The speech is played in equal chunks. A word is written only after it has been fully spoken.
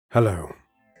Hello,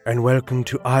 and welcome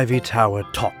to Ivy Tower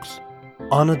Talks.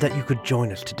 Honored that you could join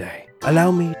us today.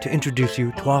 Allow me to introduce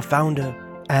you to our founder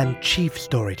and chief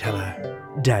storyteller,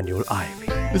 Daniel Ivy.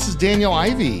 This is Daniel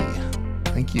Ivy.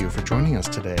 Thank you for joining us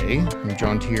today. I'm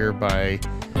joined here by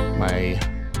my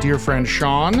dear friend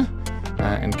Sean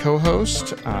and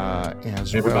co-host,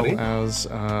 as Everybody. well as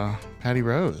Patty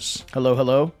Rose. Hello,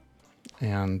 hello.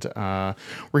 And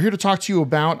we're here to talk to you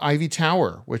about Ivy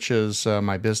Tower, which is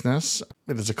my business.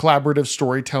 It is a collaborative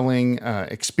storytelling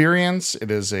experience. It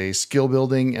is a skill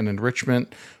building and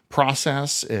enrichment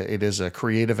process. It is a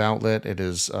creative outlet. It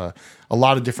is a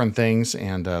lot of different things.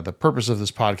 And the purpose of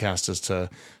this podcast is to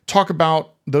talk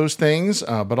about those things,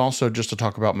 but also just to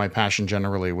talk about my passion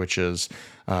generally, which is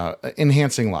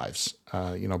enhancing lives,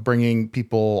 bringing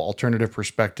people alternative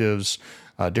perspectives,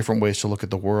 different ways to look at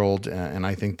the world. And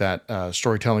I think that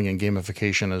storytelling and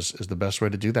gamification is the best way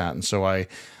to do that. And so I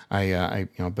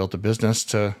built a business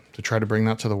to try to bring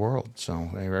that to the world.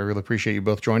 So I really appreciate you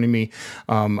both joining me.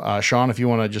 Sean, if you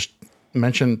want to just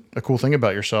mention a cool thing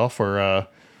about yourself or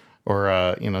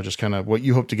just kind of what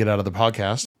you hope to get out of the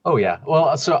podcast. Oh yeah.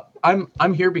 Well, so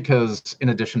I'm here because in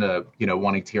addition to,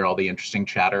 wanting to hear all the interesting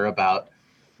chatter about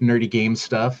nerdy game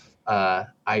stuff,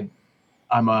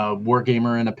 I'm a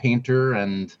wargamer and a painter,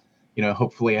 and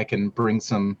hopefully I can bring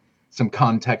some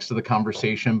context to the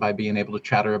conversation by being able to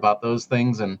chatter about those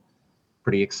things. And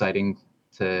pretty exciting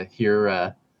to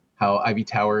hear how Ivy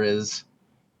Tower is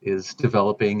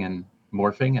developing and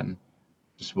morphing, and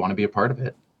just want to be a part of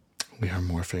it. We are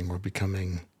morphing. We're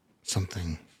becoming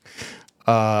something.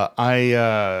 For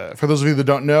those of you that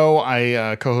don't know,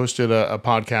 I co-hosted a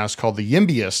podcast called the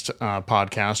Yimbyist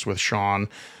podcast with Sean.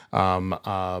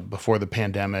 Before the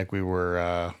pandemic, we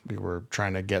were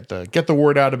trying to get the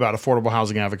word out about affordable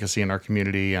housing advocacy in our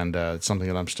community, and it's something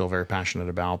that I'm still very passionate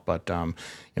about. But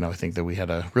I think that we had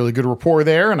a really good rapport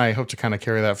there, and I hope to kind of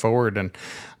carry that forward. And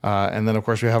then of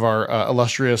course we have our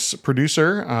illustrious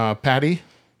producer, Patty.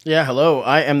 Yeah, hello.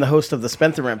 I am the host of the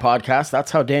Spent the Rent podcast.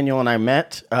 That's how Daniel and I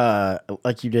met.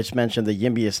 Like you just mentioned, the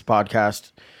Yimbyist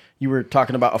podcast. You were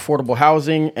talking about affordable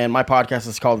housing, and my podcast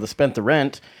is called the Spent the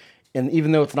Rent. And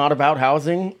even though it's not about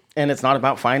housing and it's not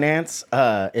about finance,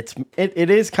 it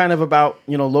is kind of about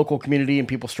local community and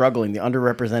people struggling, the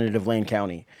underrepresented of Lane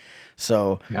County.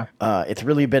 So it's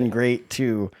really been great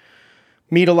to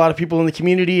meet a lot of people in the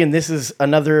community, and this is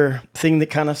another thing that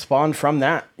kind of spawned from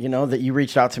that. That you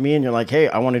reached out to me and you're like, "Hey,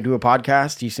 I want to do a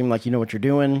podcast. You seem like you know what you're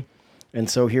doing." And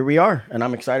so here we are, and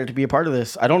I'm excited to be a part of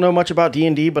this. I don't know much about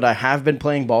D&D, but I have been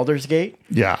playing Baldur's Gate.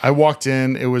 Yeah, I walked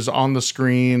in. It was on the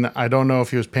screen. I don't know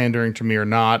if he was pandering to me or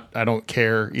not. I don't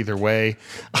care either way.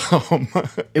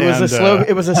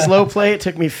 It was a slow play. It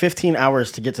took me 15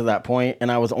 hours to get to that point, and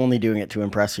I was only doing it to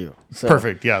impress you. So,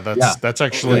 perfect. Yeah, that's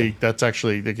actually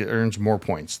it earns more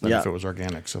points than if it was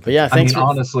organic. So thanks.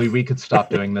 Honestly, we could stop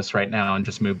doing this right now and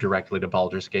just move directly to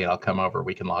Baldur's Gate. I'll come over.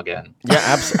 We can log in.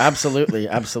 Yeah,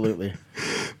 absolutely.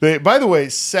 By the way,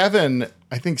 seven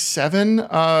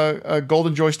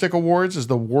Golden Joystick Awards is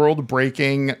the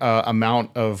world-breaking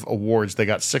amount of awards. They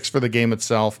got 6 for the game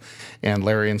itself, and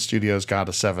Larian Studios got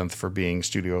a 7th for being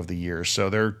Studio of the Year. So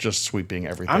they're just sweeping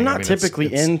everything. I'm not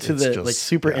typically into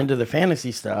the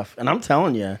fantasy stuff, and I'm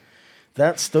telling you,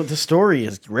 the story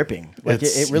is gripping.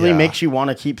 It really makes you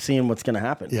want to keep seeing what's going to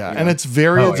happen. Yeah, and it's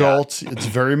very adult. Yeah. It's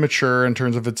very mature in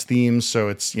terms of its themes. So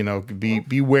it's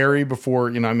be wary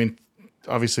before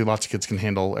obviously lots of kids can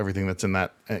handle everything that's in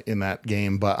that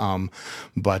game, but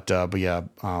yeah,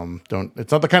 don't.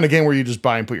 It's not the kind of game where you just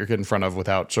buy and put your kid in front of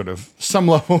without sort of some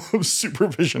level of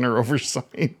supervision or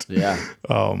oversight. Yeah.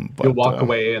 You'll walk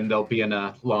away and they'll be in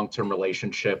a long-term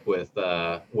relationship with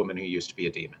a woman who used to be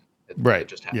a demon. Right. It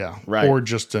just happens. Yeah. Right. Or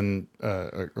just a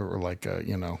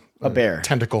bear,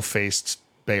 tentacle-faced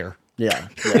bear. Yeah.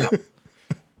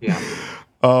 Yeah.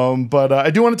 But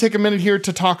I do want to take a minute here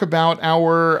to talk about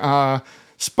our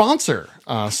sponsor.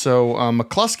 So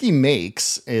McCluskey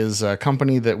Makes is a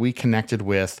company that we connected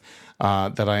with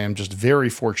that I am just very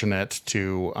fortunate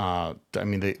to.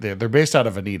 They're based out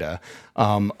of Anita,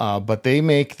 but they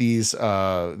make these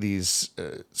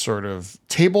sort of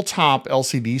tabletop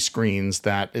LCD screens.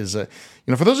 That is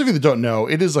for those of you that don't know,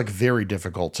 it is like very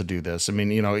difficult to do this. I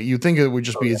mean, you'd think it would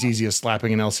just be as easy as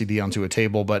slapping an LCD onto a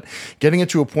table, but getting it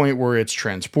to a point where it's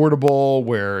transportable,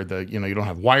 where you don't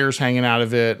have wires hanging out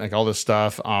of it, like all this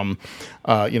stuff.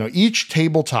 Each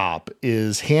tabletop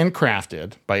is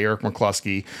handcrafted by Eric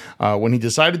McCluskey. When he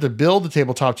decided to build the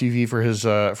tabletop TV for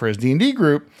his D&D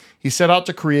group, he set out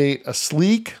to create a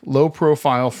sleek,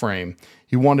 low-profile frame.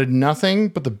 He wanted nothing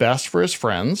but the best for his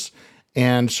friends,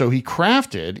 And so he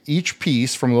crafted each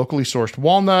piece from locally sourced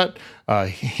walnut,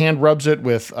 hand rubs it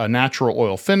with a natural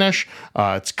oil finish.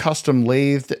 It's custom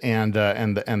lathed, and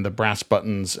the brass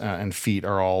buttons and feet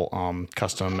are all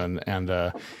custom, and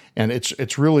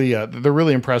it's really they're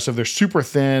really impressive. They're super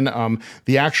thin.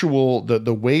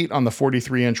 The weight on the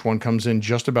 43-inch one comes in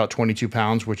just about 22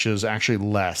 pounds, which is actually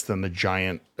less than the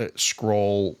giant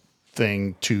scroll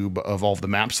thing tube of all of the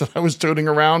maps that I was toting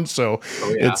around. So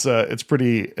it's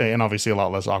pretty, and obviously a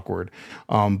lot less awkward.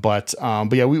 But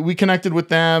yeah, we connected with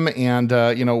them, and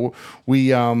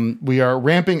we are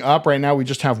ramping up right now. We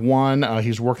just have one.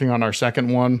 He's working on our second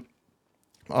one.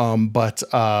 But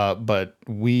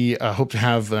we hope to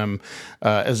have them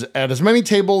at as many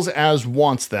tables as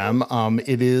wants them.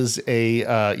 It is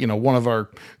one of our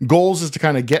goals is to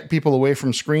kind of get people away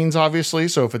from screens, obviously.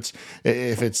 So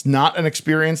if it's not an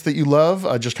experience that you love,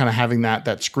 just kind of having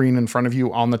that screen in front of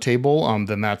you on the table,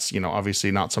 then that's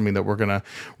obviously not something that we're gonna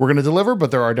deliver.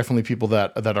 But there are definitely people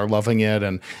that are loving it,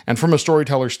 and from a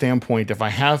storyteller standpoint, if I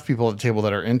have people at the table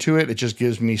that are into it, it just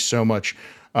gives me so much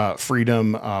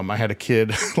freedom. I had a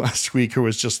kid last week who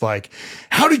was just like,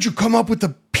 "How did you come up with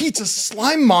the pizza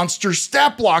slime monster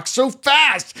stat block so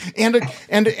fast and a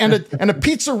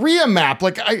pizzeria map?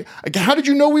 Like, how did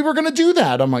you know we were going to do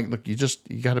that?" I'm like, "Look, you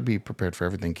got to be prepared for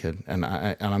everything, kid, and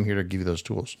I'm here to give you those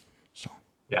tools." So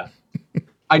yeah,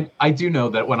 I do know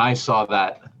that when I saw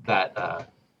that the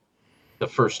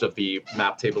first of the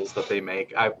map tables that they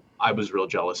make, I was real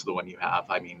jealous of the one you have.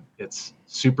 I mean, it's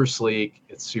super sleek.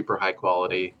 It's super high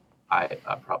quality.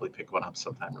 I'll probably pick one up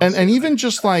sometime. And even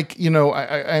just like,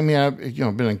 I mean,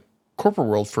 I've been in corporate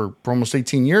world for almost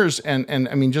 18 years. And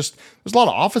I mean, just there's a lot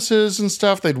of offices and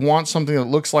stuff. They'd want something that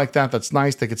looks like that. That's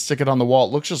nice. They could stick it on the wall.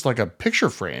 It looks just like a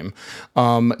picture frame.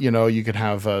 You could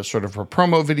have a sort of a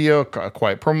promo video, a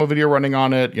quiet promo video running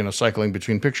on it, cycling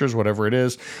between pictures, whatever it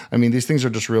is. I mean, these things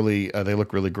are just really, they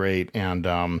look really great. And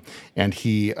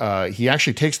he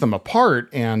actually takes them apart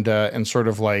and sort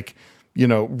of like,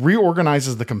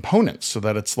 reorganizes the components so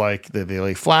that it's like they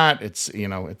lay flat.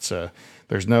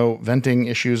 There's no venting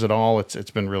issues at all.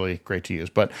 It's been really great to use.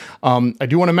 But I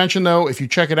do want to mention, though, if you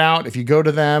check it out, if you go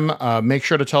to them, make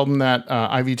sure to tell them that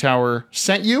Ivy Tower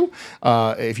sent you.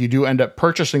 If you do end up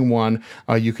purchasing one,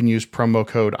 you can use promo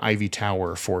code Ivy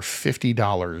Tower for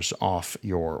 $50 off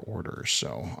your orders.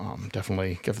 So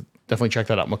definitely check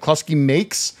that out.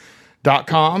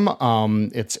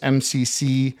 McCluskeyMakes.com. It's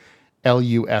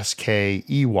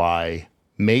MCCLUSKEY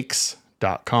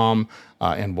makes.com.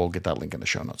 And we'll get that link in the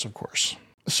show notes, of course.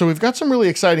 So we've got some really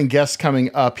exciting guests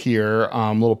coming up here,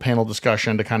 little panel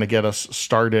discussion to kind of get us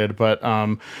started. But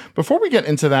before we get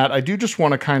into that, I do just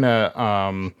want to kind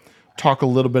of talk a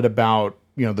little bit about,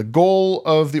 the goal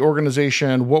of the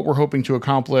organization, what we're hoping to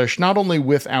accomplish, not only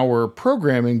with our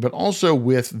programming, but also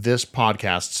with this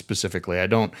podcast specifically. I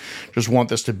don't just want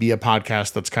this to be a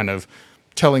podcast that's kind of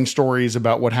telling stories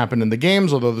about what happened in the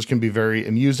games, although this can be very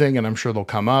amusing, and I'm sure they'll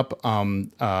come up.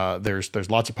 There's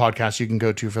lots of podcasts you can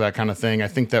go to for that kind of thing. I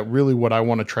think that really what I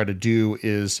want to try to do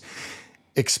is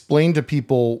explain to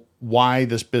people why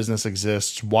this business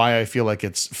exists, why I feel like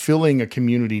it's filling a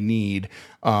community need,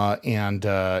 and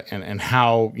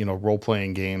how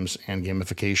role-playing games and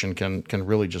gamification can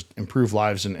really just improve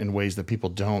lives in ways that people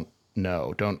don't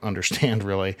understand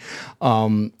really.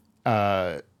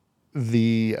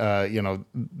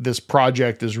 This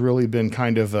project has really been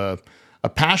kind of a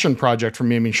passion project for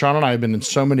me. I mean, Sean and I have been in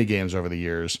so many games over the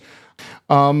years.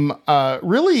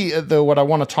 Really, though, what I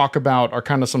want to talk about are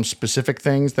kind of some specific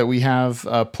things that we have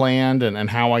planned and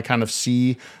how I kind of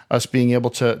see us being able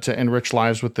to enrich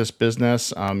lives with this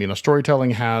business.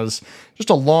 Storytelling has just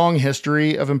a long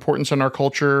history of importance in our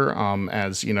culture.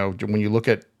 As when you look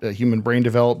at human brain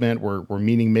development, we're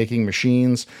meaning-making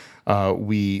machines.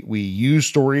 We use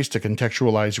stories to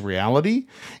contextualize reality,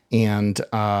 and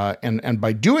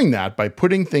by doing that, by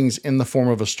putting things in the form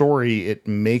of a story, it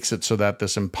makes it so that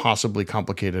this impossibly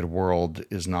complicated world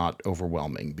is not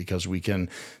overwhelming, because we can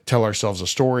tell ourselves a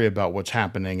story about what's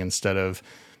happening instead of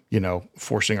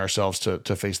forcing ourselves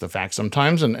to face the facts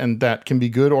sometimes, and that can be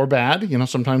good or bad.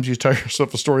 Sometimes you tell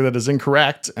yourself a story that is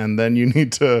incorrect, and then you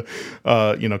need to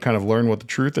kind of learn what the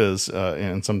truth is,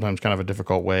 in sometimes kind of a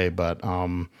difficult way. But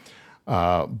yeah,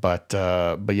 I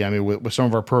mean, with some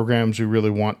of our programs, we really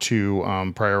want to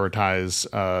prioritize,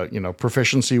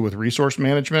 proficiency with resource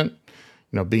management.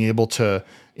 Being able to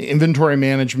inventory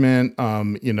management,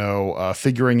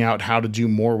 figuring out how to do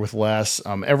more with less.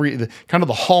 Kind of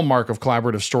the hallmark of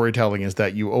collaborative storytelling is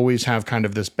that you always have kind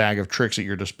of this bag of tricks at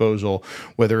your disposal,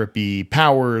 whether it be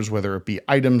powers, whether it be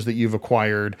items that you've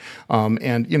acquired.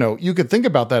 You could think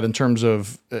about that in terms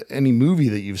of any movie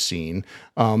that you've seen.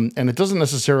 And it doesn't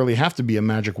necessarily have to be a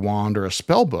magic wand or a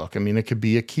spell book. I mean, it could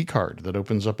be a key card that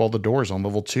opens up all the doors on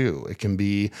level 2. It can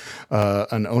be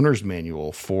an owner's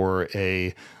manual for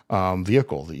a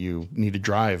vehicle that you need to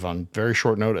drive on very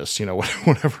short notice,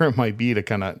 whatever it might be to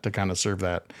kind of serve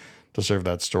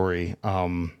that story.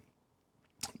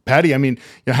 Patty, I mean,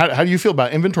 how do you feel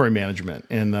about inventory management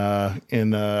in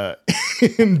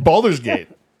Baldur's Gate?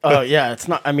 Oh yeah, it's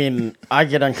not. I mean, I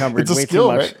get encumbered It's a way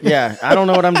skill, too much. right? Yeah, I don't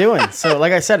know what I'm doing. So,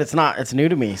 like I said, it's new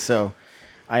to me. So,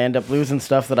 I end up losing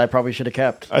stuff that I probably should have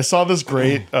kept. I saw this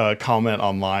great comment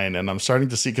online, and I'm starting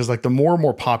to see, because like the more and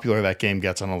more popular that game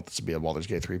gets, I don't know if this would be a Baldur's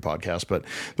Gate 3 podcast, but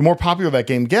the more popular that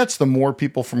game gets, the more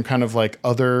people from kind of like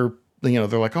other, they're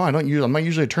like, oh, I'm not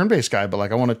usually a turn-based guy, but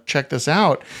like I want to check this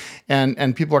out,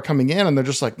 and people are coming in and they're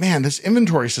just like, man, this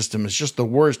inventory system is just the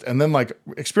worst. And then like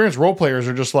experienced role players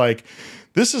are just like,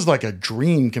 this is like a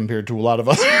dream compared to a lot of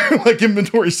other like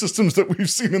inventory systems that we've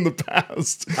seen in the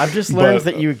past. I've just learned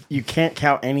that you can't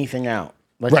count anything out.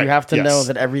 Like Right, you have to yes. know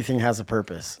that everything has a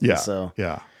purpose. Yeah. So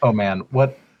Yeah. Oh man,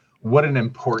 what an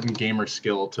important gamer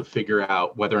skill to figure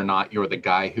out whether or not you're the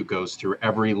guy who goes through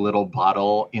every little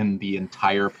bottle in the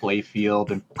entire play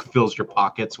field and fills your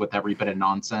pockets with every bit of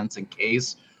nonsense in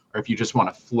case, or if you just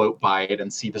want to float by it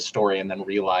and see the story and then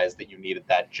realize that you needed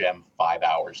that gem 5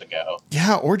 hours ago.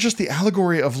 Yeah. Or just the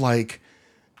allegory of like,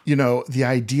 the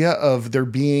idea of there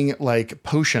being like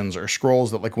potions or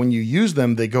scrolls that like when you use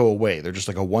them, they go away. They're just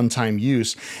like a one-time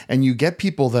use. And you get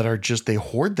people that are just, they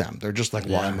hoard them. They're just like,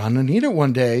 well, I'm going to need it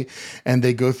one day. And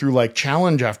they go through like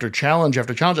challenge after challenge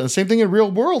after challenge. And the same thing in real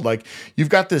world. Like you've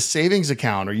got this savings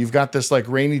account, or you've got this like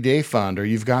rainy day fund, or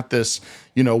you've got this,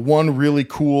 one really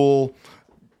cool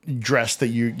dress that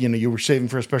you were saving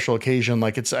for a special occasion.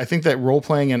 Like I think that role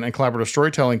playing and collaborative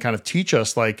storytelling kind of teach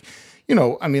us like,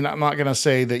 I mean, I'm not going to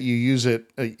say that you use it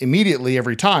immediately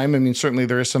every time. I mean, certainly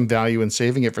there is some value in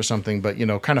saving it for something, but,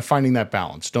 kind of finding that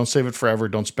balance. Don't save it forever.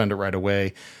 Don't spend it right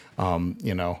away. You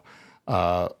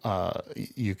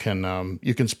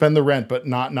can spend the rent, but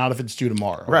not if it's due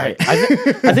tomorrow. right. I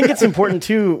think it's important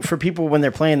too for people when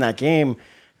they're playing that game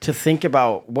to think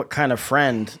about what kind of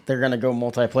friend they're going to go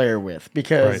multiplayer with,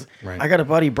 because Right. I got a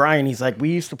buddy, Brian. He's like, we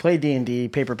used to play D&D,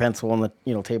 paper pencil on the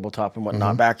tabletop and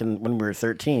whatnot back when we were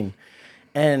 13.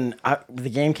 And the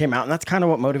game came out, and that's kind of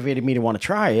what motivated me to want to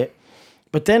try it.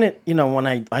 But then when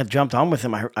I jumped on with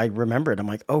him, I remembered. I'm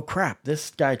like, oh crap,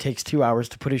 this guy takes 2 hours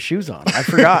to put his shoes on. I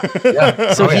forgot.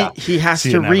 So he has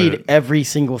to read every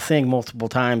single thing multiple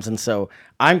times. And so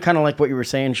I'm kind of like what you were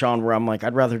saying, Sean, where I'm like,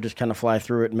 I'd rather just kind of fly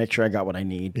through it and make sure I got what I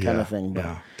need kind of thing. But,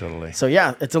 Yeah, totally. So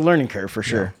yeah, it's a learning curve for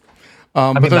sure.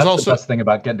 I But mean, there's that's also the best thing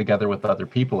about getting together with other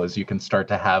people is you can start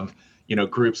to have,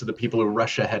 groups of the people who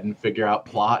rush ahead and figure out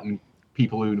plot, and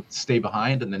people who stay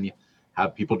behind, and then you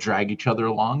have people drag each other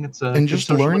along. It's a just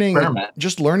social learning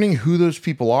experiment. who those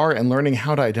people are and learning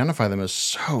how to identify them is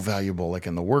so valuable, like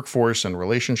in the workforce and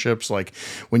relationships. Like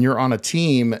when you're on a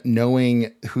team,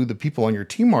 knowing who the people on your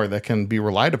team are that can be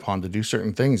relied upon to do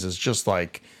certain things is just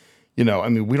like, I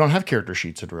mean, we don't have character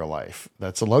sheets in real life.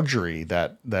 That's a luxury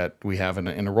that we have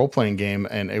in a role-playing game.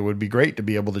 And it would be great to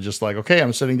be able to just like, okay,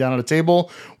 I'm sitting down at a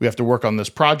table. We have to work on this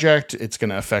project. It's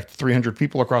going to affect 300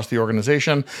 people across the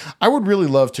organization. I would really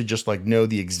love to just like know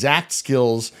the exact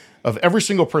skills of every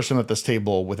single person at this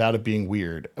table without it being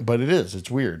weird. But it's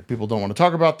weird. People don't want to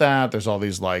talk about that. There's all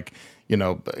these like,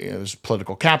 there's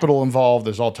political capital involved.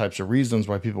 There's all types of reasons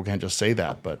why people can't just say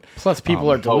that. But Plus,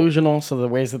 people are delusional, so the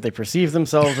ways that they perceive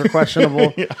themselves are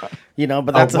questionable. But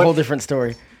that's a whole different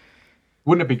story.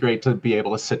 Wouldn't it be great to be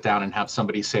able to sit down and have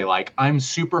somebody say like, I'm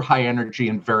super high energy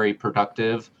and very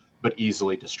productive, but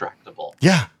easily distractible?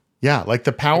 Yeah. Yeah. Like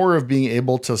the power of being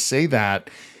able to say that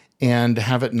and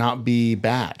have it not be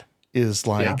bad is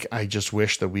like, I just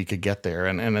wish that we could get there.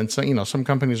 And so, some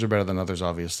companies are better than others,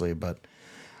 obviously, but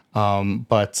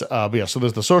yeah, so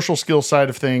there's the social skill side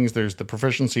of things. There's the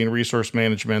proficiency in resource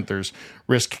management. There's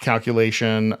risk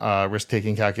calculation,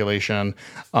 risk-taking calculation.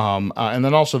 And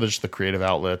then also there's the creative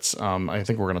outlets. I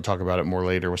think we're going to talk about it more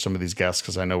later with some of these guests,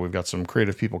 because I know we've got some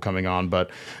creative people coming on,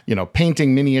 but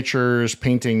painting miniatures,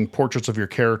 painting portraits of your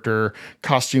character,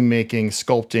 costume making,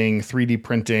 sculpting, 3D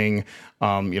printing,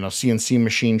 CNC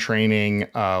machine training,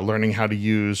 learning how to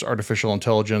use artificial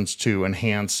intelligence to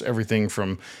enhance everything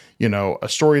from, a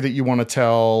story that you want to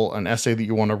tell, an essay that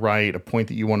you want to write, a point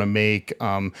that you want to make.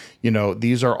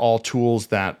 These are all tools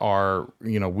that are,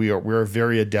 we're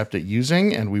very adept at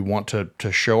using, and we want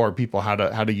to show our people how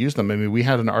to use them. I mean, we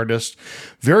had an artist,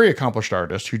 very accomplished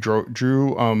artist, who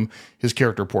drew his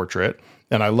character portrait.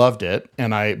 And I loved it.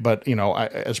 But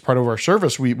as part of our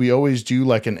service, we always do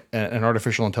like an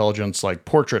artificial intelligence like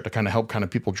portrait to kind of help kind of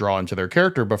people draw into their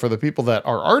character. But for the people that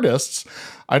are artists,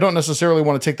 I don't necessarily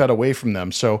want to take that away from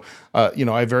them. So, I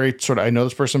know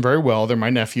this person very well. They're my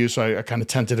nephew. So I kind of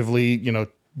tentatively,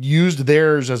 used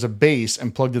theirs as a base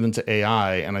and plugged it into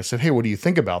AI. And I said, hey, what do you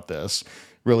think about this?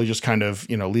 Really just kind of,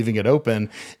 leaving it open.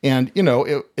 And,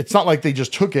 it's not like they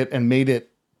just took it and made it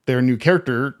their new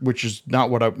character, which is not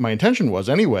what my intention was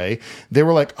anyway. They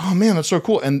were like, oh man, that's so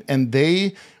cool. And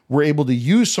they were able to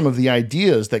use some of the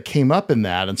ideas that came up in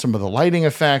that and some of the lighting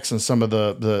effects and some of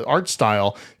the art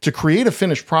style to create a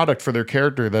finished product for their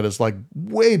character that is like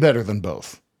way better than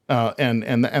both.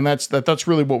 And that's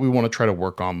really what we want to try to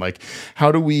work on. Like,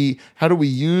 how do we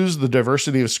use the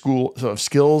diversity of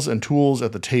skills and tools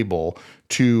at the table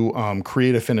to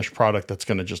create a finished product that's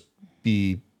going to just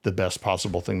be the best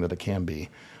possible thing that it can be.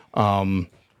 So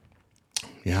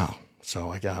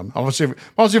I'm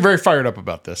obviously very fired up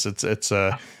about this.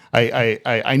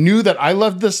 I knew that I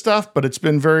loved this stuff, but it's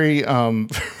been very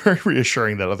very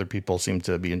reassuring that other people seem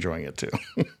to be enjoying it too.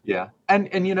 Yeah, and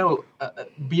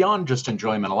beyond just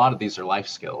enjoyment, a lot of these are life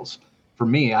skills. For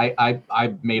me, I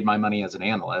made my money as an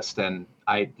analyst, and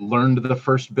I learned the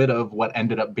first bit of what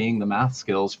ended up being the math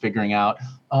skills, figuring out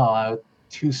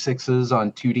 2 6s on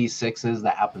 2d6s,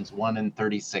 that happens 1 in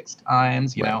 36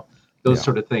 times. Those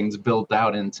sort of things build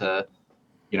out into,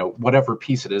 whatever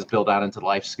piece it is, build out into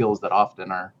life skills that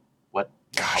often are what.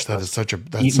 Gosh, that's such a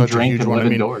huge one. I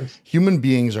mean, human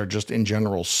beings are just in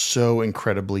general so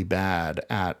incredibly bad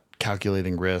at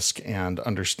calculating risk and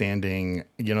understanding,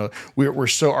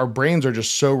 our brains are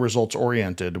just so results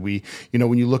oriented. We,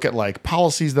 when you look at like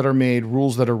policies that are made,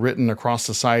 rules that are written across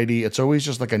society, it's always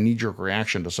just like a knee-jerk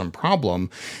reaction to some problem.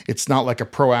 It's not like a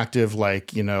proactive,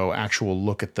 actual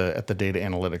look at the data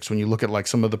analytics. When you look at like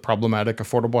some of the problematic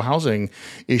affordable housing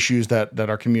issues that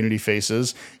our community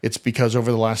faces, it's because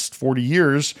over the last 40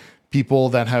 years, people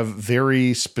that have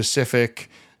very specific,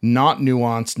 not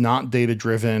nuanced, not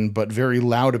data-driven, but very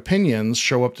loud opinions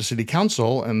show up to city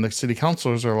council, and the city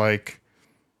councilors are like,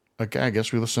 okay, I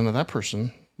guess we listen to that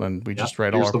person, and we just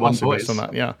write all our policy based on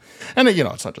that. Yeah. And,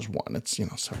 it's not just one, it's,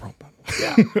 several. But.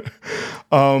 Yeah.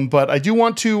 But I do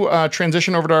want to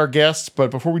transition over to our guests.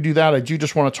 But before we do that, I do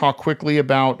just want to talk quickly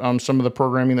about some of the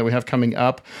programming that we have coming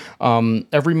up.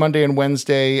 Every Monday and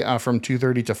Wednesday from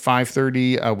 2:30 to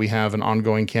 5:30, we have an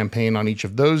ongoing campaign on each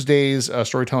of those days, a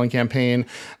storytelling campaign.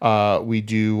 We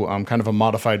do kind of a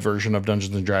modified version of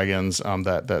Dungeons and Dragons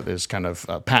that is kind of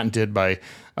patented by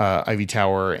Ivy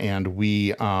Tower, and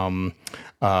we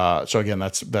so again,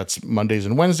 that's Mondays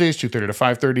and Wednesdays, 2:30 to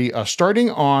 5:30.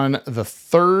 Starting on the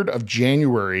 3rd of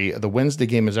January, the Wednesday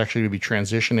game is actually going to be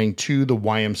transitioning to the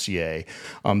YMCA.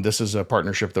 This is a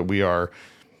partnership that we are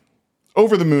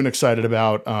over the moon excited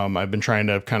about. I've been trying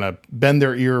to kind of bend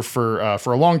their ear for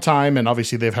a long time, and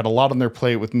obviously they've had a lot on their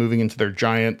plate with moving into their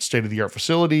giant state-of-the-art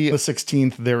facility. The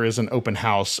 16th, there is an open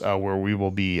house where we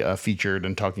will be featured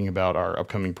and talking about our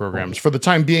upcoming programs. For the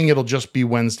time being, it'll just be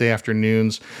Wednesday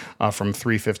afternoons from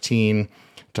 3:15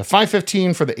 to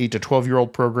 5:15 for the 8 to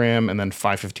 12-year-old program, and then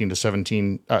 5:15 to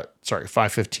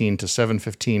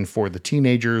 7:15 for the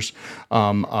teenagers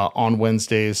on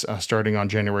Wednesdays starting on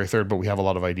January 3rd. But we have a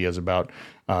lot of ideas about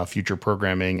future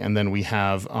programming. And then we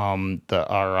have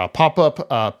our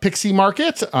pop-up Pixie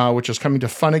Market, which is coming to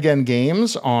Fun Again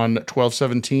Games on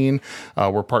 12/17.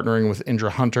 We're partnering with Indra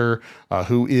Hunter,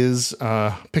 who is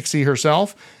Pixie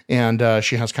herself. And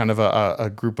she has kind of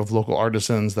a group of local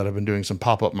artisans that have been doing some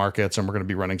pop-up markets, and we're going to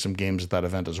be running some games at that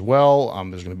event as well.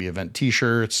 There's going to be event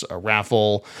T-shirts, a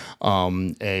raffle,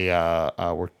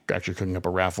 we're actually cooking up a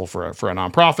raffle for a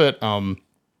nonprofit.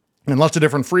 And lots of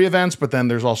different free events, but then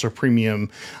there's also premium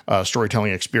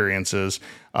storytelling experiences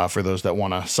for those that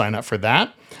want to sign up for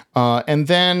that. And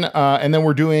then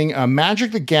we're doing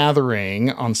Magic the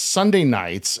Gathering on Sunday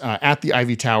nights at the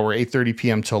Ivy Tower, 8:30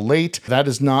 p.m. till late. That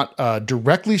is not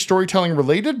directly storytelling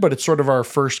related, but it's sort of our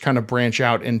first kind of branch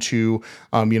out into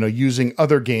using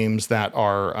other games that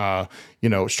are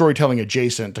storytelling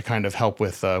adjacent to kind of help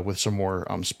with some more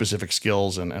specific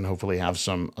skills and hopefully have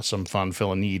some fun,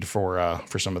 fill a need for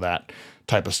some of that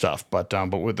type of stuff. But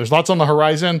there's lots on the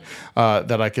horizon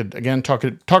that I could again talk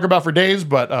about for days.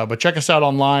 But check us out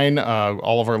online.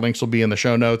 All of our links will be in the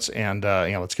show notes. And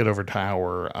let's get over to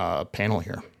our panel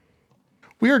here.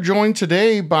 We are joined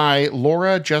today by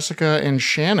Laura, Jessica, and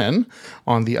Shannon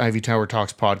on the Ivy Tower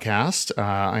Talks podcast.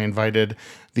 I invited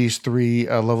these three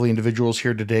lovely individuals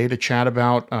here today to chat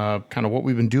about kind of what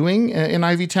we've been doing in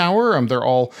Ivy Tower. They're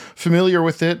all familiar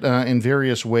with it in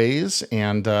various ways,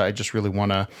 and I just really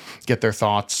want to get their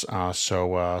thoughts.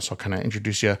 So I'll kind of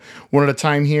introduce you one at a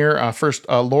time here. First,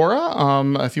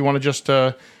 Laura, if you want to just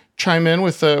chime in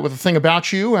with a thing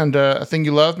about you and a thing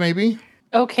you love, maybe.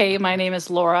 Okay, my name is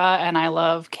Laura, and I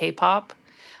love K-pop.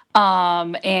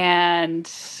 And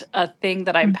a thing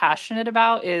that I'm passionate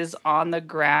about is on the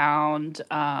ground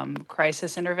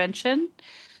crisis intervention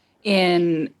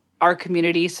in our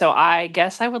community. So I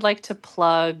guess I would like to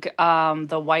plug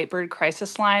the Whitebird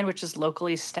Crisis Line, which is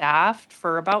locally staffed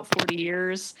for about 40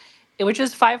 years, which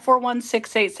is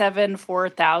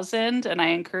 541-687-4000. And I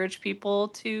encourage people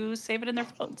to save it in their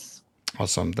phones.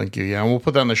 Awesome. Thank you. Yeah. And we'll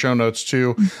put that in the show notes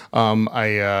too.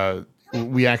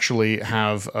 We actually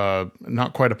have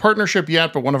not quite a partnership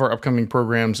yet, but one of our upcoming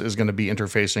programs is going to be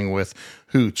interfacing with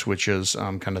Hoots, which is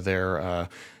kind of their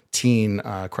teen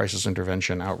crisis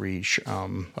intervention outreach.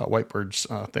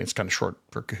 Whitebirds thing. It's kind of short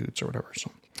for Cahoots or whatever. So,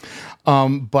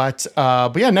 but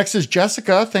yeah, next is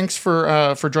Jessica. Thanks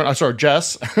for joining. Sorry,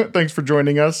 Jess. Thanks for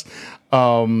joining us.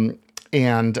 And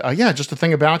yeah, just a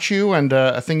thing about you and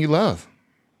a thing you love.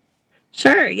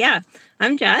 Sure. Yeah.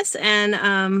 I'm Jess, and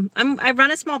I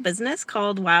run a small business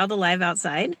called Wild Alive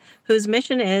Outside, whose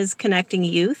mission is connecting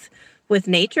youth with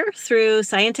nature through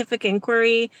scientific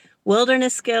inquiry,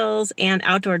 wilderness skills, and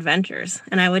outdoor adventures.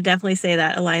 And I would definitely say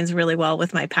that aligns really well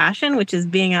with my passion, which is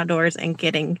being outdoors and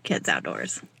getting kids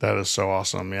outdoors. That is so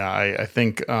awesome. Yeah, I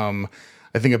think a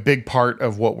big part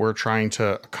of what we're trying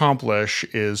to accomplish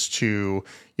is to,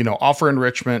 offer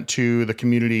enrichment to the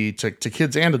community, to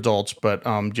kids and adults, but,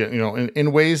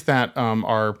 in ways that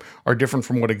are different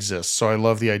from what exists. So I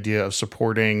love the idea of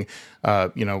supporting,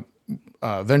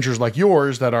 ventures like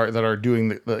yours that are doing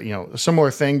the a similar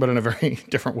thing, but in a very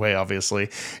different way, obviously.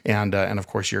 And of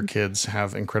course, your kids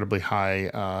have incredibly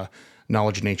high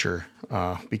knowledge of nature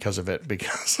because of it,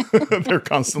 because they're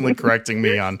constantly correcting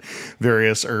me on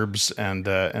various herbs and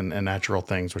natural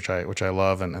things, which I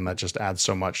love, and that just adds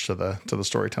so much to the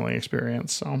storytelling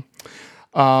experience. So,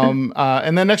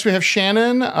 and then next we have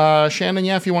Shannon. Shannon,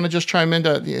 yeah, if you want to just chime in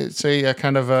to say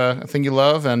kind of a thing you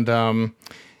love and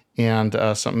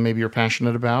something maybe you're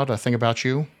passionate about, a thing about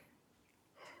you.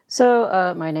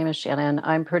 So my name is Shannon.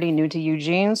 I'm pretty new to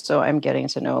Eugene, so I'm getting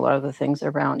to know a lot of the things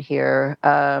around here.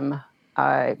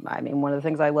 I mean, one of the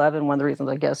things I love, and one of the reasons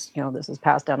I guess, this is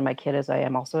passed down to my kid, is I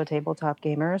am also a tabletop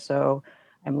gamer. So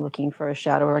I'm looking for a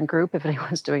Shadowrun group if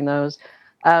anyone's doing those.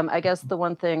 I guess the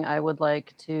one thing I would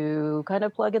like to kind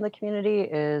of plug in the community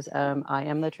is I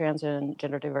am the trans and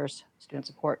gender diverse student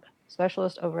support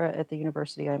specialist over at the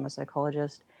university. I'm a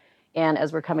psychologist. And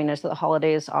as we're coming into the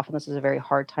holidays, often this is a very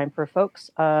hard time for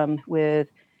folks with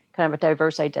kind of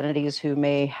diverse identities who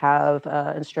may have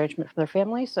estrangement from their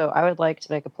family. So I would like to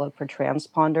make a plug for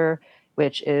Transponder,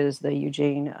 which is the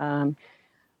Eugene,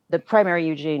 the primary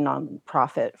Eugene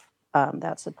nonprofit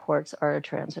that supports our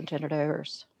trans and gender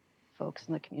diverse folks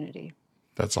in the community.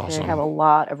 That's awesome. They have a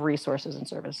lot of resources and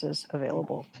services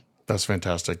available. That's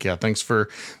fantastic. Yeah, thanks for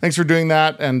doing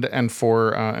that and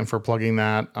for plugging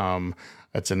that.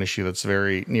 That's an issue that's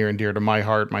very near and dear to my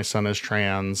heart. My son is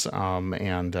trans,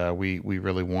 and we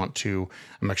really want to.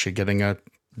 I'm actually getting a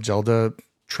Zelda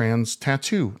trans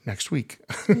tattoo next week.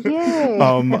 Yay!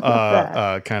 Kind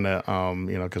of,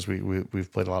 because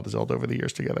we've played a lot of Zelda over the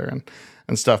years together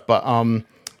and stuff. But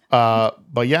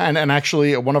yeah, and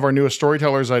actually, one of our newest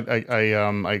storytellers,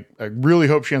 I really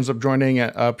hope she ends up joining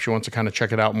it up. She wants to kind of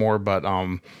check it out more,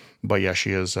 but yeah, she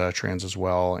is trans as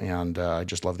well, and I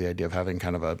just love the idea of having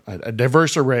kind of a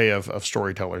diverse array of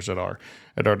storytellers at our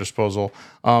disposal.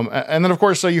 And then, of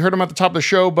course, you heard him at the top of the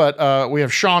show, but we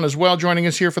have Sean as well joining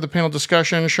us here for the panel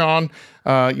discussion. Sean,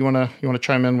 you wanna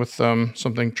chime in with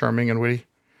something charming and witty?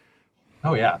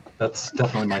 Oh yeah, that's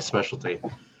definitely my specialty.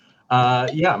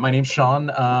 Yeah, my name's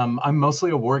Sean. I'm mostly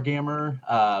a wargamer,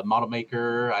 model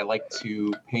maker. I like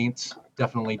to paint.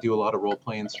 Definitely do a lot of role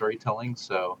play and storytelling.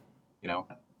 So,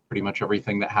 pretty much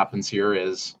everything that happens here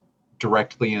is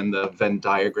directly in the Venn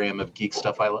diagram of geek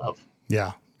stuff I love.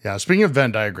 Yeah. Speaking of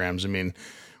Venn diagrams, I mean,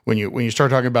 when you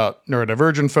start talking about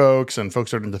neurodivergent folks and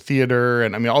folks that are into theater,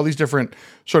 and I mean all these different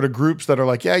sort of groups that are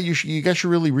like, yeah, you guys should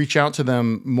really reach out to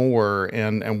them more,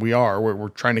 and we're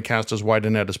trying to cast as wide a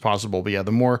net as possible. But yeah,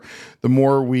 the more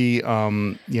we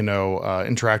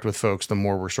interact with folks, the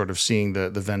more we're sort of seeing the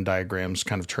Venn diagrams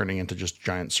kind of turning into just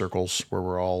giant circles where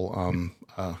we're all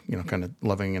kind of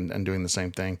loving and doing the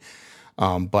same thing.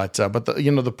 But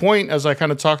the point, as I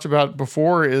kind of talked about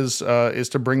before, is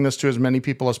to bring this to as many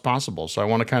people as possible. So I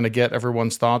want to kind of get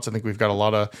everyone's thoughts. I think we've got a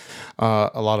lot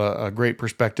of great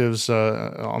perspectives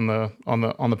on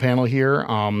the panel here.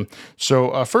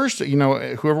 So first,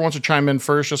 whoever wants to chime in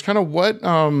first, just kind of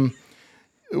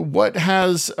what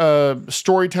has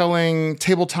storytelling,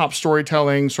 tabletop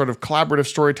storytelling, sort of collaborative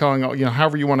storytelling,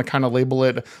 however you want to kind of label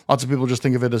it. Lots of people just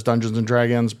think of it as Dungeons and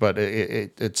Dragons, but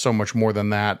it's so much more than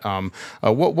that.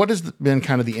 What has been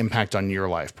kind of the impact on your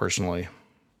life personally?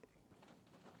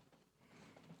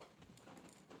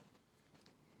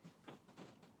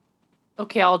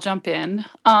 Okay, I'll jump in.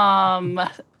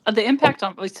 The impact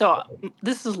on, so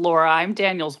this is Laura, I'm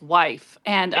Daniel's wife,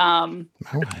 and My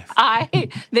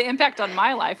wife. the impact on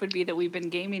my life would be that we've been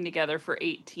gaming together for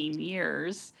 18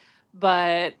 years,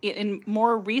 but in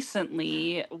more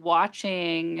recently,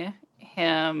 watching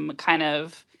him kind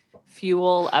of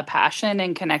fuel a passion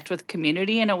and connect with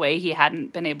community in a way he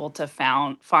hadn't been able to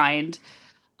find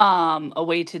a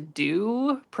way to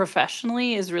do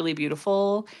professionally is really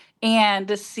beautiful.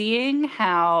 And seeing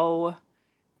how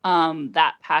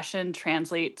that passion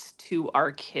translates to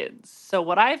our kids. So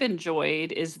what I've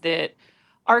enjoyed is that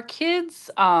our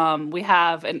kids, we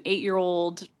have an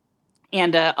 8-year-old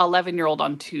and a 11-year-old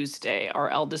on Tuesday. Our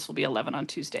eldest will be 11 on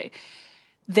Tuesday.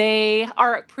 They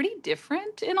are pretty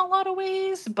different in a lot of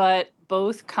ways, but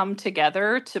both come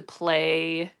together to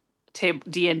play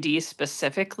D&D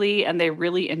specifically, and they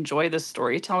really enjoy the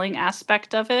storytelling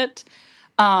aspect of it.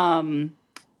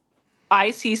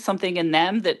 I see something in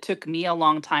them that took me a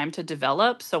long time to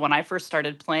develop. So when I first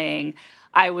started playing,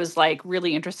 I was like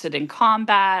really interested in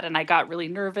combat, and I got really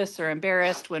nervous or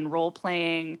embarrassed when role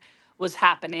playing was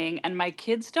happening. And my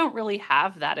kids don't really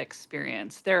have that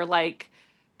experience. They're like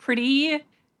pretty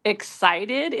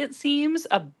excited, it seems,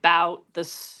 about the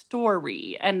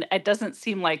story. And it doesn't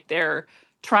seem like they're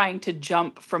trying to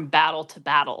jump from battle to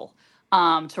battle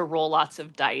to roll lots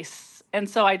of dice. And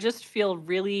so I just feel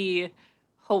really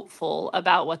hopeful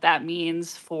about what that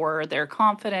means for their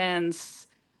confidence,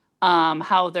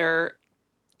 how they're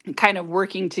kind of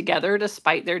working together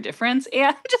despite their difference,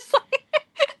 and just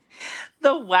like the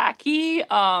wacky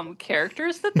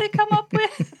characters that they come up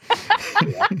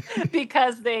with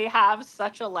because they have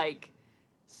such a like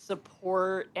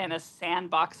support and a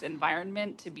sandbox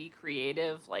environment to be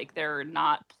creative. Like they're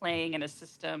not playing in a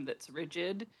system that's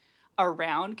rigid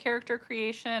around character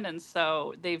creation, and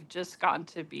so they've just gotten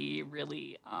to be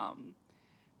really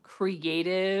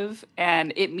creative,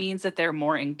 and it means that they're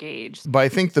more engaged. But I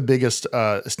think the biggest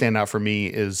standout for me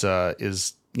is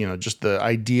just the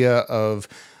idea of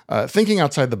thinking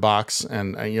outside the box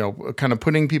and kind of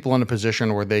putting people in a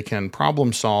position where they can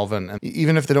problem solve, and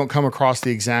even if they don't come across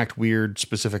the exact weird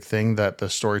specific thing that the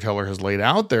storyteller has laid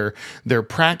out, they're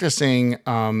practicing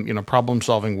problem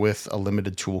solving with a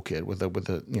limited toolkit, with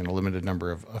a limited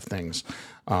number of things.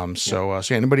 So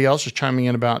anybody else just chiming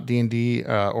in about D&D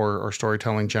or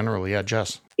storytelling generally? Yeah,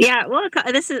 Jess. Yeah, well,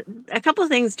 this is a couple of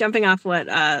things jumping off what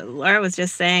Laura was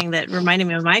just saying that reminded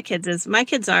me of my kids. Is my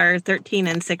kids are 13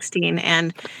 and 16,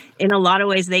 and in a lot of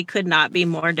ways they could not be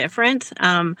more different.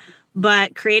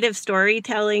 But creative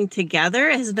storytelling together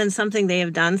has been something they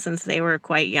have done since they were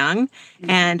quite young,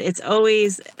 and it's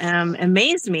always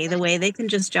amazed me the way they can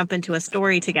just jump into a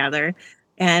story together.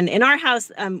 And in our house,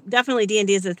 definitely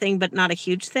D&D is a thing, but not a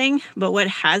huge thing. But what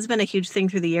has been a huge thing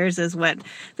through the years is what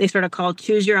they sort of call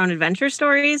choose your own adventure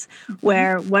stories,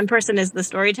 where one person is the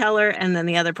storyteller and then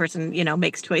the other person,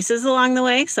 makes choices along the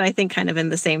way. So I think kind of in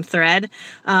the same thread.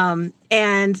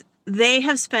 And they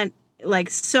have spent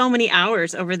like so many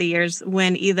hours over the years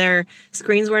when either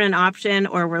screens weren't an option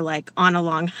or we're like on a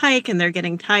long hike and they're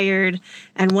getting tired,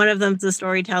 and one of them's the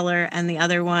storyteller and the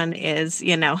other one is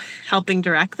helping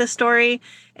direct the story.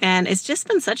 And it's just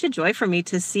been such a joy for me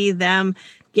to see them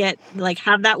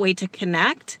have that way to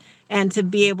connect and to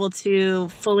be able to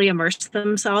fully immerse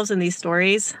themselves in these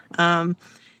stories,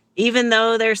 even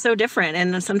though they're so different,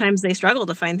 and sometimes they struggle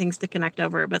to find things to connect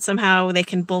over, but somehow they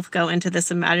can both go into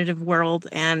this imaginative world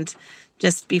and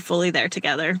just be fully there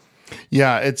together.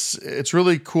 Yeah, it's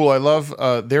really cool. I love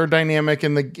their dynamic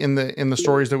in the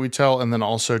stories that we tell, and then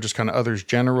also just kind of others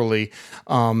generally.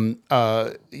 When they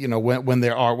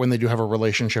do have a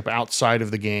relationship outside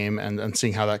of the game, and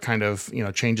seeing how that kind of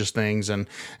changes things and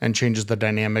changes the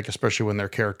dynamic, especially when their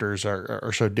characters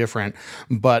are so different.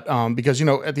 But because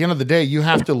at the end of the day, you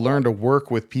have to learn to work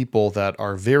with people that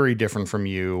are very different from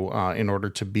you in order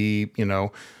to be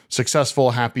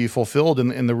successful, happy, fulfilled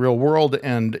in the real world.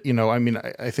 And, I mean,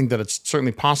 I think that it's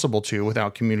certainly possible to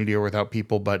without community or without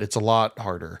people, but it's a lot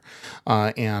harder.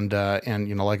 And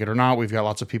like it or not, we've got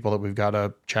lots of people that we've got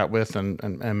to chat with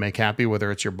and make happy,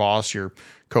 whether it's your boss, your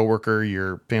coworker,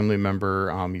 your family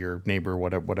member, your neighbor,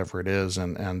 whatever it is.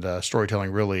 And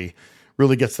storytelling really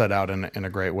gets that out in a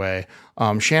great way.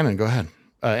 Shannon, go ahead.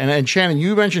 And Shannon,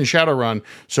 you mentioned Shadowrun,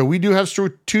 so we do have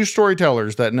two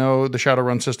storytellers that know the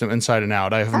Shadowrun system inside and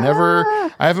out. I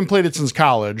haven't played it since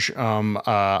college.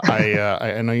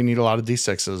 I know you need a lot of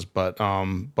D6s, but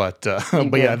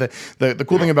yeah, the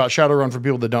cool thing about Shadowrun for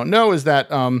people that don't know is that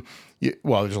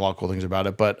there's a lot of cool things about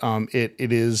it, but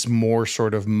it is more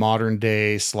sort of modern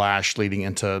day / leading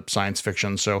into science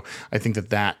fiction. So I think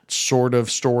that sort of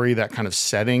story, that kind of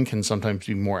setting, can sometimes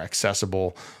be more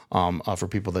accessible for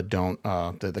people that don't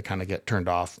that kind of get turned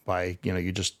off by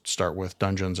you just start with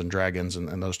Dungeons and Dragons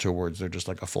and those two words, they're just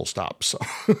like a full stop. So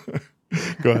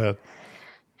go ahead.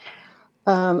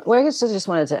 Well, I guess I just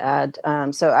wanted to add.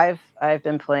 So I've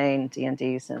been playing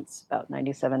D&D since about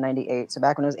 97, 98. So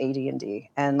back when it was AD&D,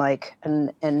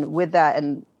 and with that,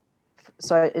 and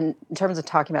so in terms of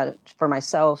talking about it for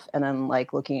myself, and then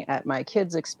looking at my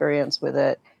kids' experience with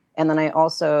it, and then I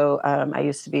also I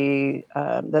used to be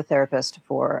the therapist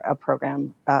for a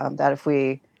program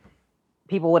that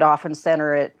people would often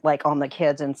center it on the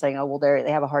kids and saying, oh, well,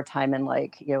 they have a hard time and they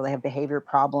have behavior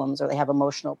problems or they have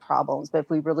emotional problems. But if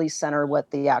we really center what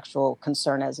the actual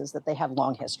concern is that they have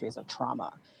long histories of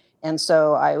trauma. And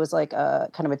so I was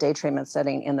kind of a day treatment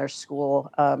setting in their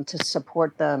school to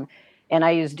support them. And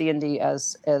I use D&D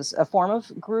as a form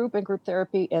of group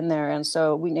therapy in there. And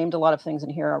so we named a lot of things in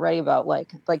here already about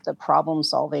like the problem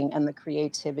solving and the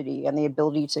creativity and the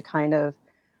ability to kind of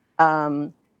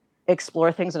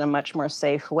explore things in a much more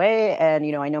safe way. And,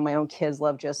 I know my own kids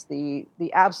love just the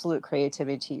absolute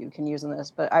creativity you can use in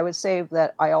this, but I would say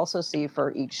that I also see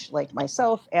for each,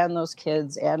 myself and those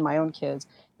kids and my own kids,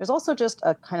 there's also just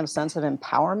a kind of sense of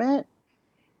empowerment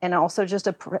and also just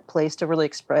a place to really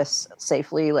express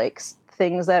safely,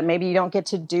 things that maybe you don't get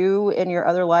to do in your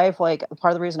other life. Part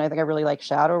of the reason I think I really like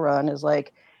Shadowrun is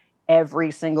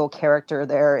every single character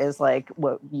there is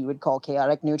what you would call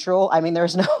chaotic neutral. I mean,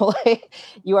 there's no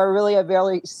you are really a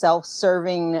very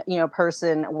self-serving,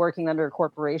 person working under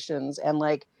corporations. And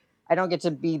I don't get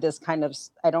to be this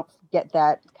I don't get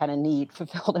that kind of need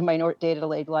fulfilled in my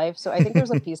day-to-day life. So I think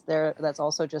there's a piece there that's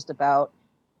also just about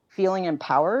feeling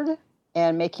empowered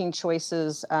and making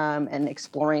choices and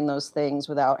exploring those things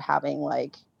without having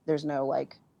there's no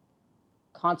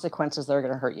consequences that are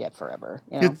going to hurt you forever.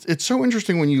 It's so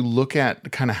interesting when you look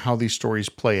at kind of how these stories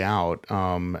play out,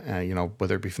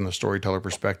 whether it be from the storyteller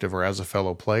perspective or as a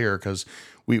fellow player, because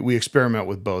we experiment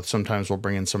with both. Sometimes we'll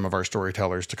bring in some of our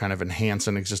storytellers to kind of enhance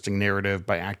an existing narrative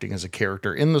by acting as a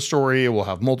character in the story. We'll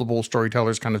have multiple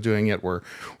storytellers kind of doing it. We're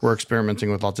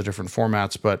experimenting with lots of different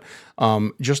formats, but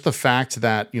just the fact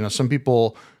that, some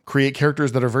people create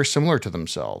characters that are very similar to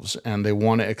themselves and they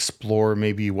want to explore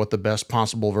maybe what the best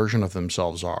possible version of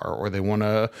themselves are, or they want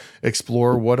to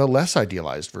explore what a less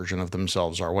idealized version of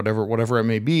themselves are, whatever it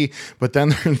may be. But then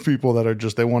there's people that are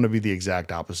they want to be the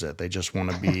exact opposite. They just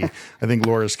want to be, I think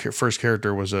Laura's first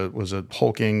character was a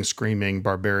hulking, screaming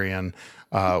barbarian,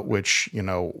 which,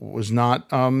 was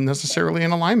not necessarily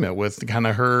in alignment with kind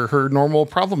of her normal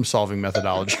problem solving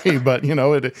methodology, but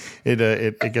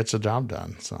it gets the job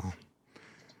done. So.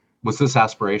 Was this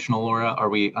aspirational, Laura? Are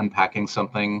we unpacking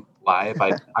something live?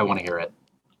 I want to hear it.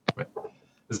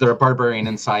 Is there a barbarian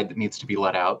inside that needs to be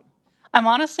let out? I'm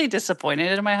honestly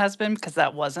disappointed in my husband because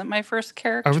that wasn't my first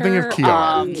character. I was thinking of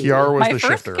Kiar. Kiar was the shifter.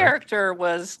 My first character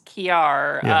was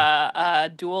Kiar, a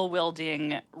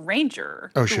dual-wielding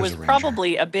ranger, who was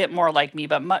probably a bit more like me,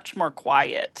 but much more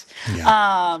quiet. Yeah.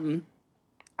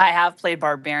 I have played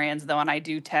barbarians, though, and I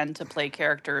do tend to play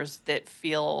characters that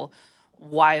feel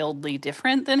wildly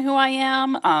different than who I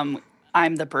am.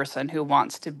 I'm the person who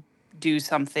wants to do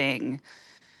something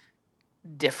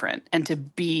different and to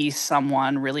be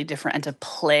someone really different and to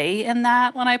play in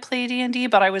that when I play D&D.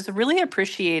 But I was really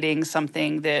appreciating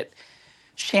something that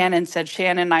Shannon said.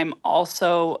 Shannon, I'm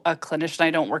also a clinician. I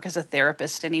don't work as a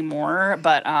therapist anymore,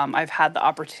 but I've had the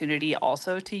opportunity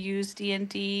also to use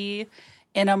D&D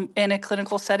in a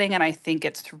clinical setting, and I think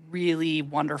it's really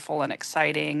wonderful and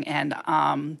exciting. And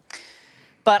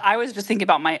but I was just thinking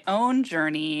about my own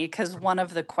journey, because one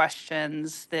of the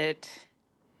questions that,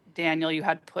 Daniel, you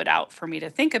had put out for me to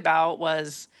think about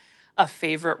was a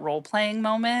favorite role-playing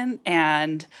moment.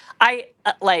 And I,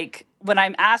 when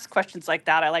I'm asked questions like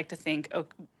that, I like to think,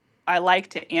 I like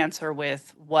to answer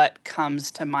with what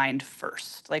comes to mind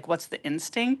first. Like, what's the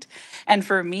instinct? And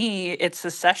for me, it's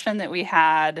the session that we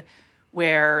had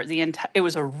where it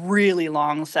was a really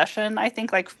long session. I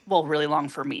think really long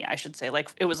for me, I should say. Like,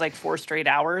 it was like 4 straight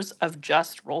hours of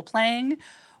just role playing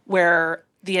where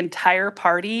the entire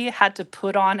party had to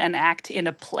put on an act in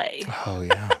a play. Oh,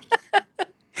 yeah.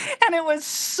 And it was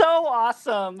so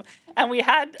awesome. And we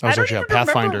had That was actually a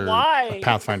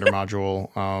Pathfinder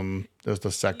module. It was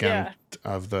the second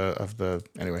of the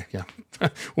anyway, yeah.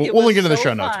 we'll link it in the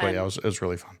show notes, but yeah, it was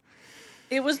really fun.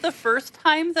 It was the first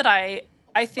time that I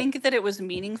think that it was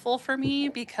meaningful for me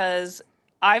because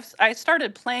I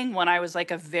started playing when I was like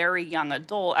a very young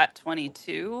adult at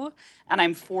 22, and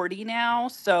I'm 40 now.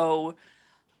 So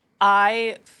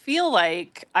I feel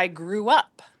like I grew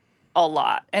up a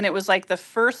lot. And it was like the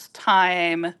first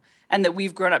time, and that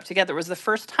we've grown up together, was the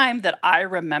first time that I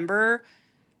remember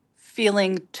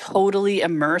feeling totally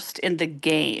immersed in the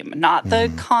game, not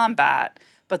the combat,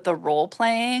 but the role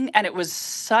playing. And it was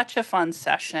such a fun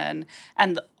session.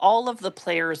 And all of the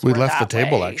players we were left that the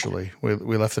table, way. actually. We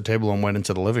left the table and went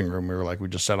into the living room. We were like, we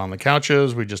just sat on the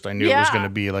couches. I knew it was going to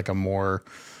be like a more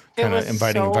kind of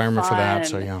inviting environment for that.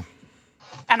 So, yeah.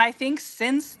 And I think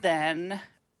since then,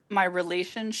 my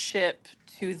relationship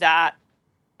to that,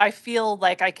 I feel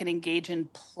like I can engage in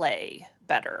play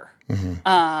better.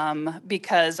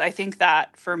 Because I think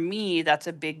that for me, that's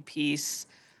a big piece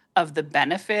of the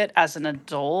benefit as an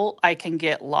adult. I can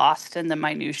get lost in the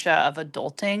minutia of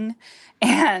adulting.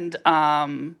 And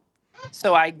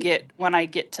so when I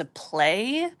get to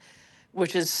play,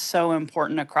 which is so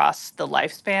important across the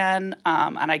lifespan,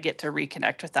 and I get to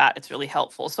reconnect with that, it's really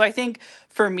helpful. So I think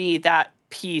for me, that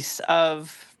piece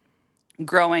of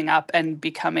growing up and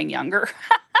becoming younger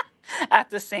at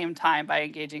the same time by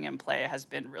engaging in play has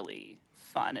been really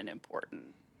fun and important.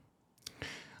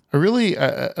 I really,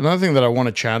 another thing that I want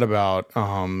to chat about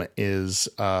is,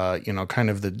 kind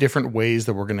of the different ways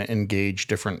that we're going to engage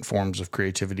different forms of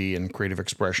creativity and creative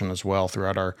expression as well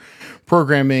throughout our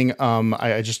programming.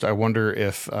 I wonder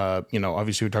if,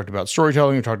 obviously we talked about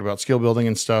storytelling, we talked about skill building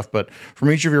and stuff, but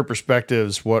from each of your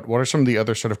perspectives, what are some of the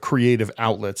other sort of creative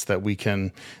outlets that we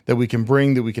can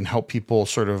bring, that we can help people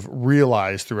sort of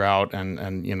realize throughout?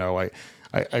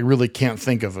 I really can't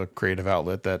think of a creative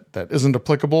outlet that isn't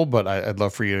applicable, but I'd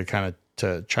love for you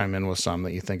to chime in with some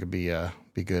that you think would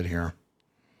be good here.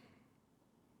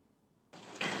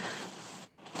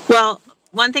 Well,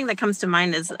 one thing that comes to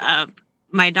mind is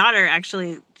my daughter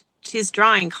she's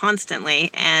drawing constantly.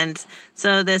 And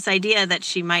so this idea that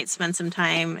she might spend some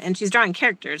time, and she's drawing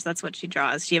characters, that's what she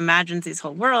draws. She imagines these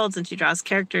whole worlds and she draws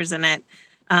characters in it.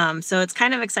 So it's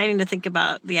kind of exciting to think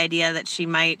about the idea that she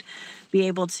might be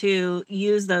able to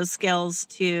use those skills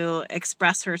to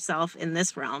express herself in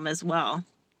this realm as well.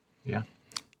 Yeah.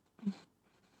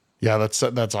 Yeah, that's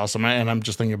awesome. And I'm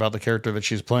just thinking about the character that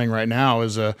she's playing right now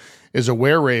is a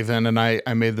were-raven, and I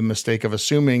made the mistake of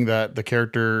assuming that the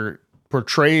character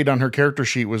portrayed on her character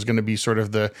sheet was going to be sort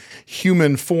of the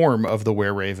human form of the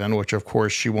were-raven, which of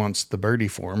course she wants the birdie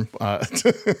form.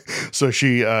 So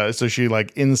she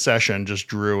like in session just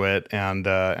drew it, and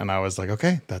I was like,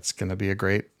 okay, that's going to be a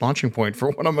great launching point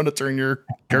for what I'm going to turn your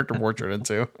character portrait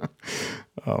into.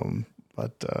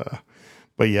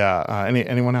 But yeah,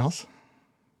 anyone else?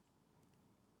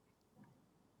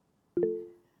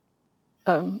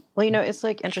 Well, it's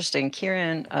like interesting.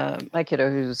 Kieran, my kiddo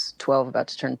who's 12, about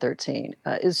to turn 13,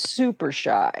 is super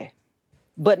shy,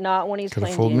 but not when he's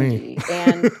playing D&D.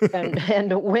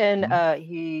 And when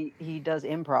he does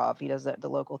improv, he does the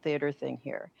local theater thing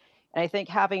here. And I think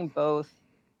having both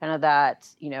kind of that,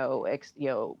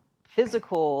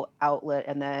 physical outlet,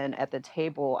 and then at the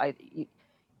table,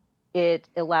 it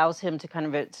allows him to kind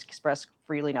of express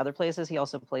freely in other places. He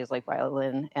also plays like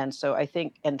violin, and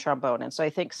trombone. And so I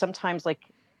think sometimes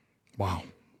wow,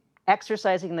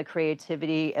 exercising the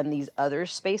creativity and these other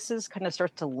spaces kind of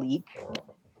starts to leak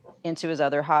into his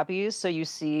other hobbies. So you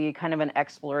see kind of an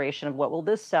exploration of what will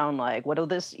this sound like? What will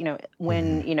this,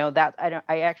 when, that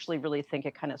I actually really think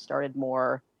it kind of started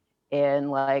more in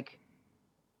like,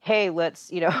 hey, let's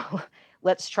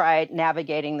try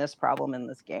navigating this problem in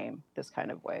this game, this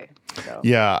kind of way. So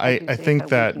yeah, I think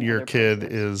that your kid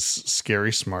is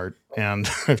scary smart. And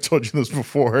I've told you this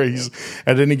before. He's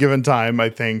at any given time, I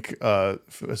think,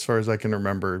 as far as I can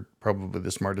remember, probably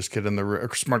the smartest kid in the room,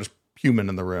 or smartest human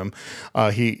in the room.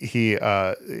 He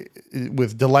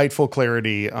with delightful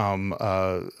clarity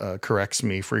corrects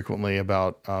me frequently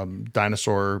about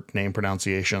dinosaur name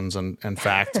pronunciations and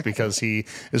facts, because he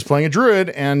is playing a druid,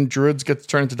 and druids get to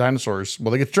turn into dinosaurs.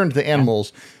 Well, they get to turn into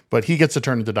animals, but he gets to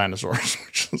turn into dinosaurs,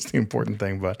 which is the important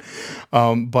thing. But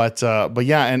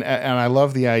yeah, and I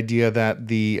love the idea that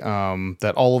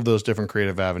that all of those different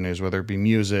creative avenues, whether it be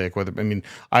music,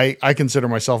 I consider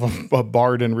myself a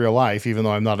bard in real life, even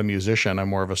though I'm not a musician. I'm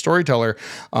more of a storyteller,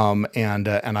 and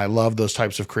I love those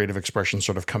types of creative expressions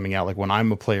sort of coming out. Like when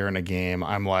I'm a player in a game,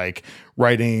 I'm like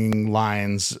writing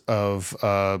lines of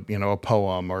a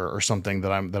poem or something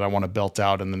that I want to belt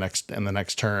out in the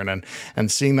next turn,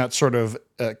 and seeing that sort of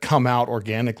come out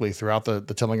organically throughout the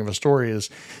telling of a story is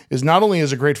not only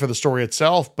is it great for the story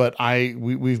itself, but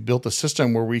we've built a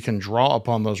system where we can draw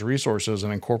upon those resources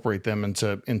and incorporate them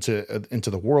into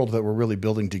the world that we're really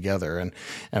building together,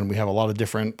 and we have a lot of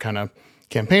different kind of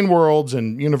campaign worlds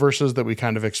and universes that we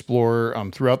kind of explore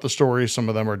throughout the story. Some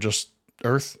of them are just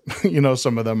Earth,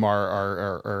 some of them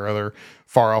are other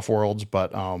far off worlds,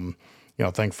 but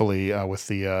thankfully with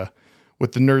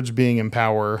the nerds being in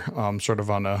power, sort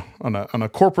of on a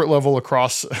corporate level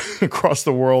across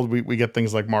the world, we get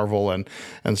things like Marvel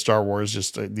and Star Wars,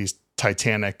 just these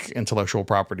titanic intellectual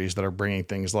properties that are bringing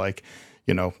things like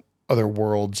other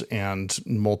worlds and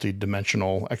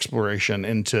multi-dimensional exploration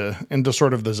into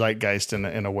sort of the zeitgeist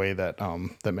in a way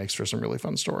that makes for some really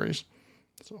fun stories.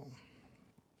 So.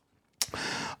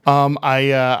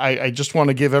 I just want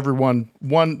to give everyone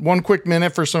one quick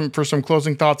minute for some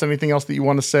closing thoughts. Anything else that you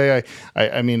want to say?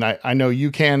 I know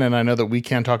you can, and I know that we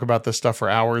can talk about this stuff for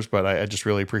hours, but I just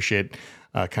really appreciate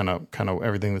kind of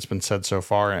everything that's been said so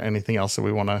far. Anything else that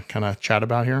we want to kind of chat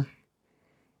about here?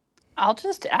 I'll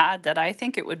just add that I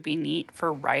think it would be neat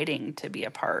for writing to be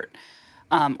a part,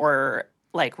 or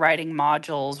like writing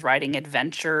modules, writing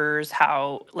adventures,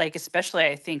 especially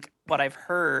I think what I've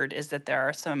heard is that there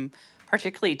are some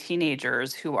particularly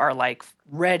teenagers who are like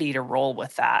ready to roll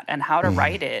with that, and how to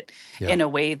write it in a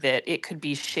way that it could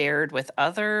be shared with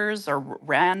others or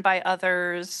ran by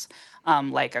others,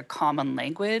 like a common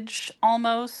language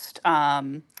almost.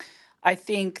 I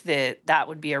think that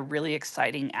would be a really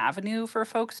exciting avenue for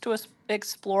folks to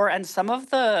explore. And some of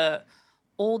the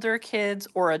older kids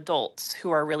or adults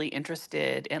who are really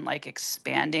interested in like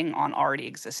expanding on already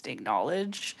existing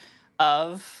knowledge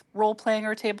of role-playing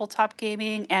or tabletop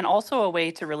gaming, and also a way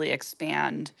to really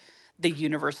expand the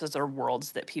universes or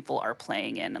worlds that people are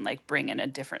playing in, and like bring in a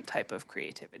different type of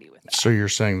creativity with that. So you're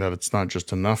saying that it's not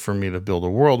just enough for me to build a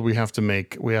world. We have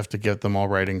to get them all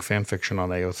writing fan fiction on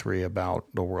AO3 about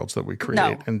the worlds that we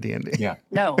create in D&D. Yeah.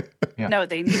 No,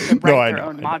 they need to write their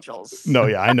own modules. No,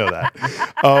 yeah, I know that.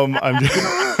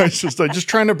 I'm just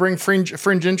trying to bring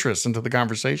fringe interest into the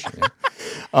conversation. Yeah.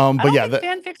 But I don't think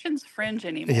fan fiction's fringe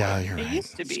anymore. Yeah, you're right. It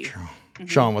used to be. True. Mm-hmm.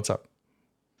 Sean, what's up?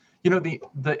 The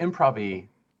improv-y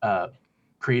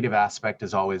creative aspect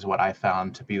is always what I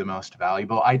found to be the most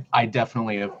valuable. I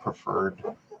definitely have preferred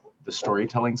the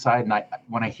storytelling side. And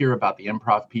when I hear about the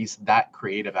improv piece, that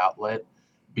creative outlet,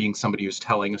 being somebody who's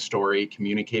telling a story,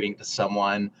 communicating to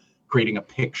someone, creating a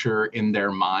picture in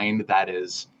their mind that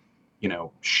is,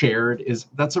 shared,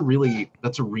 that's a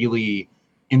really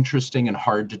interesting and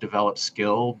hard to develop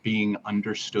skill, being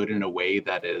understood in a way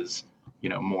that is,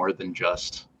 more than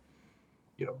just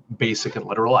basic and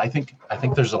literal. I think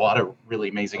there's a lot of really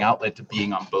amazing outlet to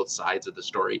being on both sides of the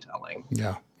storytelling.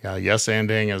 Yeah. Yes,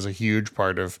 anding is a huge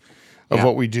part of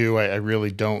what we do. I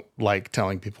really don't like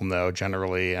telling people no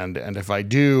generally, and if I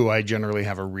do, I generally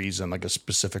have a reason, like a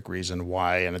specific reason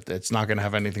why, and it's not going to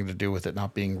have anything to do with it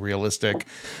not being realistic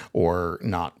or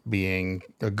not being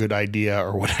a good idea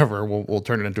or whatever. We'll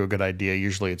turn it into a good idea.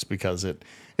 Usually, it's because it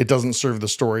doesn't serve the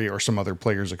story or some other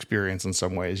player's experience in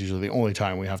some ways. Usually the only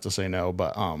time we have to say no,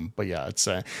 but yeah, it's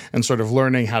and sort of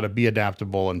learning how to be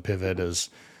adaptable and pivot is.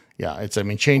 Yeah,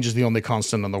 change is the only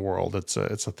constant in the world. It's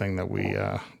a thing that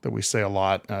we say a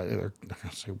lot.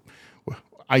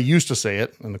 I used to say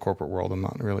it in the corporate world. I'm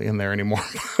not really in there anymore.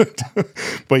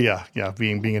 But yeah,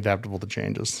 being adaptable to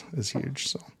change is huge.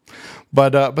 So,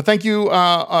 but thank you,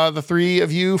 the three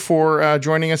of you, for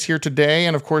joining us here today,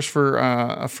 and of course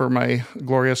for my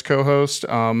glorious co-host,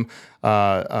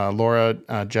 Laura,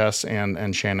 Jess,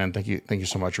 and Shannon. Thank you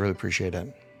so much. Really appreciate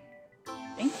it.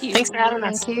 Thank you. Thanks for having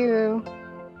us. Thank you.